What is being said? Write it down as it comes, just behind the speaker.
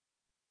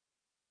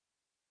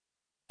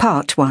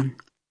Part 1.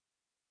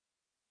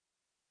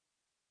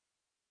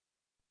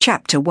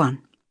 Chapter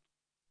 1.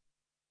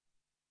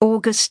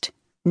 August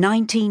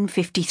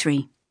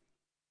 1953.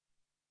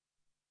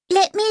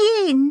 Let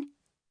me in!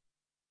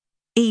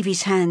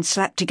 Evie's hand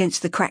slapped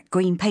against the cracked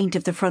green paint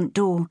of the front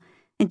door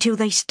until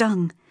they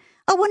stung.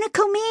 I want to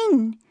come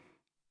in.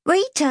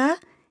 Rita,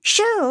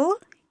 Cheryl,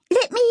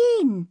 let me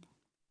in.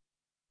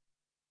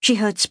 She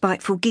heard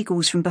spiteful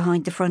giggles from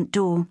behind the front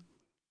door.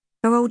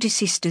 Her older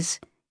sisters,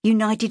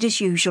 united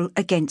as usual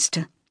against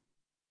her.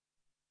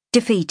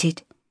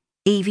 Defeated,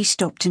 Evie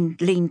stopped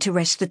and leaned to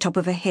rest the top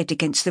of her head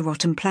against the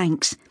rotten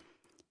planks.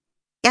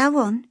 Go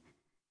on,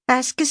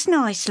 ask us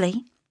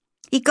nicely.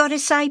 You gotta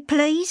say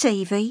please,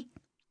 Evie.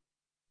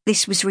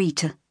 This was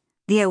Rita,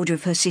 the elder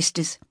of her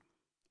sisters,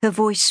 her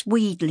voice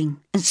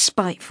wheedling and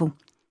spiteful.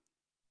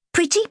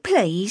 Pretty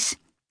please?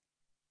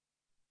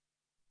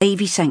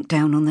 Evie sank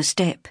down on the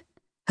step,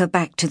 her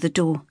back to the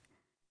door.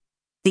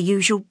 The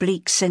usual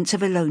bleak sense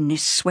of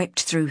aloneness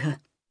swept through her.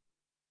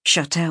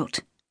 Shut out.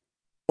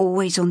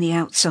 Always on the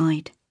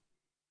outside.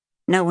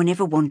 No one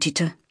ever wanted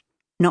her.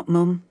 Not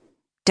Mum,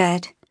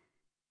 Dad.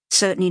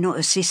 Certainly not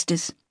her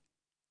sisters.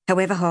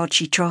 However hard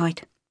she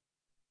tried.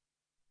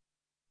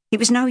 It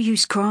was no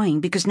use crying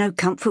because no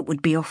comfort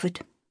would be offered.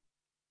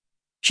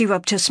 She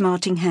rubbed her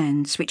smarting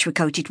hands, which were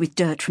coated with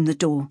dirt from the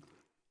door,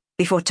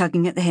 before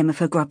tugging at the hem of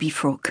her grubby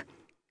frock.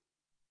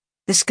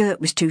 The skirt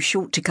was too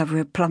short to cover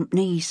her plump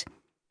knees.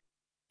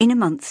 In a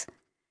month,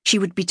 she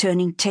would be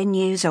turning 10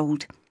 years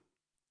old,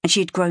 and she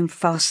had grown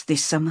fast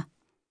this summer,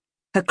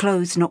 her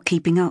clothes not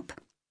keeping up.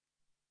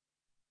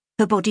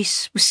 Her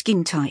bodice was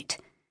skin-tight,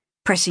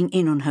 pressing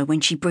in on her when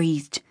she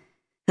breathed,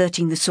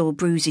 hurting the sore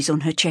bruises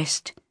on her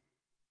chest.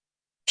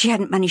 She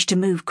hadn't managed to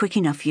move quick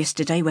enough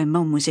yesterday when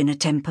Mum was in a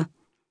temper.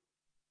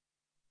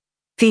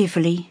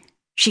 Fearfully,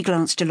 she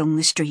glanced along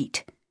the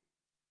street.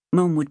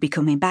 Mum would be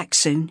coming back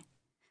soon,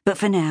 but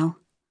for now,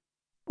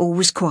 all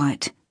was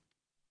quiet.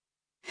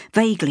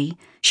 Vaguely,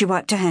 she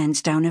wiped her hands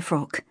down her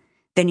frock,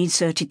 then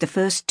inserted the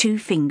first 2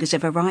 fingers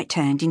of her right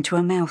hand into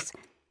her mouth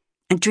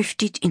and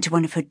drifted into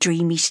one of her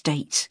dreamy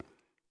states,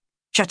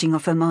 shutting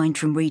off her mind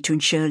from Rita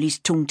and Shirley's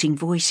taunting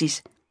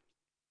voices.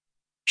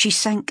 She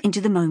sank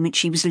into the moment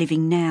she was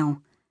living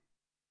now,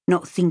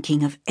 not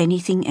thinking of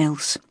anything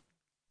else.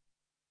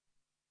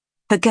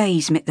 Her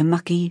gaze met the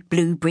mucky,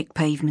 blue brick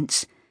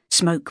pavements,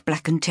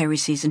 smoke-blackened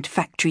terraces and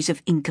factories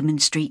of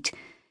Inkerman Street,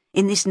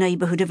 in this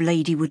neighbourhood of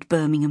Ladywood,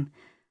 Birmingham,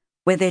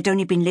 where they'd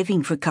only been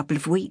living for a couple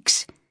of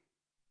weeks.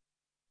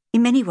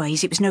 In many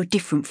ways it was no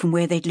different from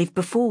where they'd lived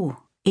before,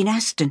 in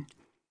Aston.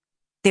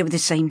 There were the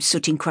same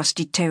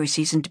soot-encrusted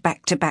terraces and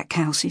back-to-back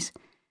houses,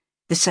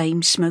 the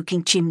same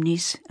smoking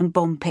chimneys and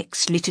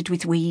bomb-pecks littered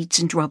with weeds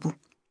and rubble,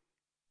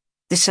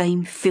 the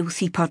same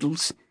filthy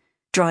puddles,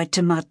 dried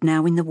to mud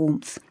now in the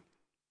warmth,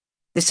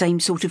 the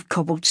same sort of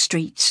cobbled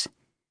streets,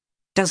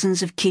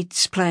 dozens of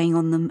kids playing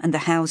on them and the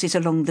houses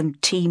along them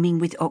teeming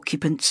with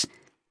occupants.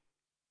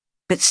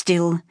 But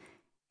still,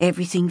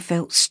 everything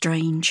felt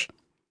strange.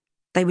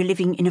 They were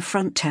living in a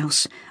front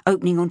house,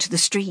 opening onto the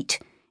street,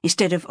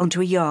 instead of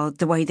onto a yard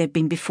the way they'd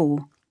been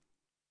before.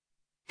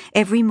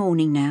 Every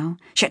morning now,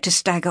 she had to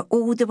stagger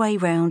all the way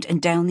round and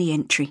down the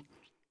entry,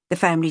 the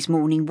family's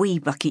morning wee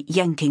bucket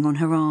yanking on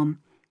her arm,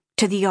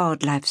 to the yard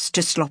lavs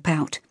to slop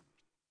out.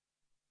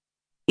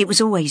 It was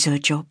always her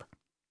job,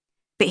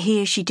 but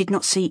here she did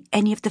not see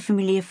any of the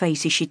familiar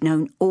faces she'd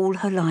known all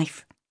her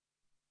life.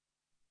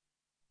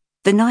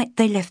 The night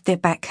they left their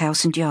back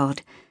house and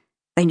yard,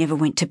 they never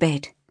went to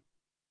bed.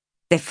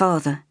 Their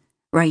father,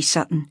 Ray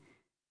Sutton,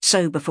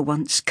 sober for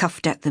once,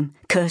 cuffed at them,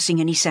 cursing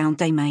any sound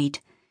they made.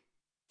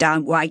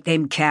 "Don't wake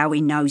them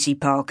cowing nosy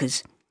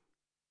Parkers."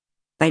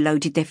 They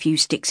loaded their few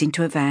sticks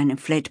into a van and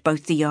fled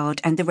both the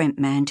yard and the rent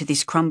man to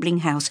this crumbling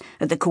house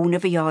at the corner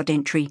of a yard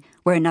entry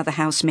where another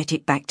house met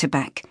it back to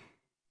back.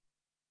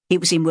 It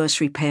was in worse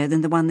repair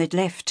than the one they'd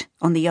left,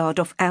 on the yard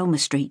off Alma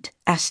Street,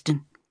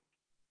 Aston.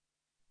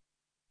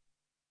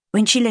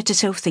 When she let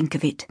herself think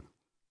of it,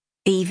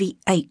 Evie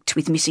ached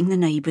with missing the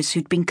neighbours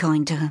who'd been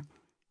kind to her.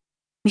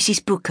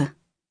 Mrs. Booker,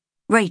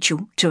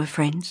 Rachel to her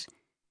friends,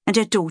 and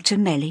her daughter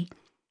Melly,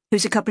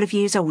 who's a couple of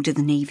years older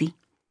than Evie.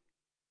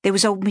 There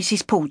was old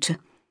Mrs. Porter,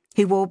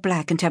 who wore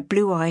black and had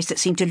blue eyes that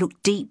seemed to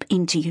look deep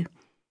into you,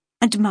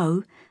 and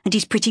Mo and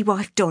his pretty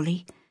wife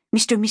Dolly,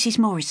 Mr. and Mrs.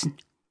 Morrison.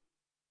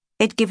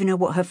 They'd given her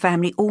what her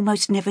family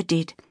almost never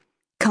did,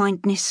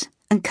 kindness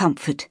and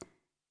comfort.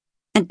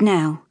 And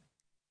now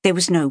there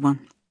was no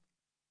one.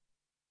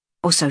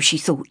 Or so she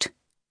thought.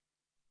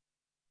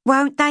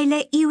 Won't they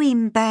let you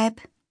in,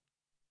 Bab?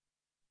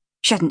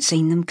 She hadn't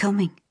seen them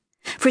coming.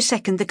 For a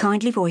second the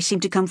kindly voice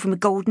seemed to come from a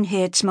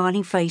golden-haired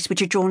smiling face which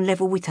had drawn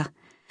level with her,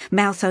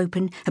 mouth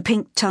open, a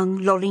pink tongue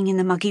lolling in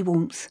the muggy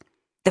warmth,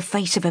 the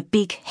face of a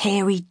big,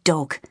 hairy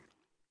dog.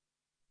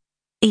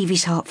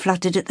 Evie's heart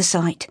fluttered at the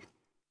sight.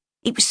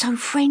 It was so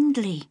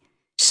friendly,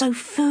 so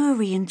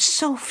furry and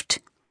soft.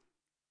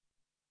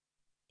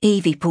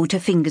 Evie pulled her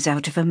fingers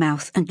out of her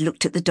mouth and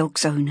looked at the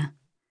dog's owner,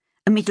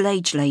 a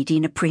middle-aged lady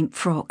in a print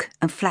frock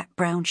and flat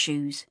brown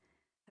shoes.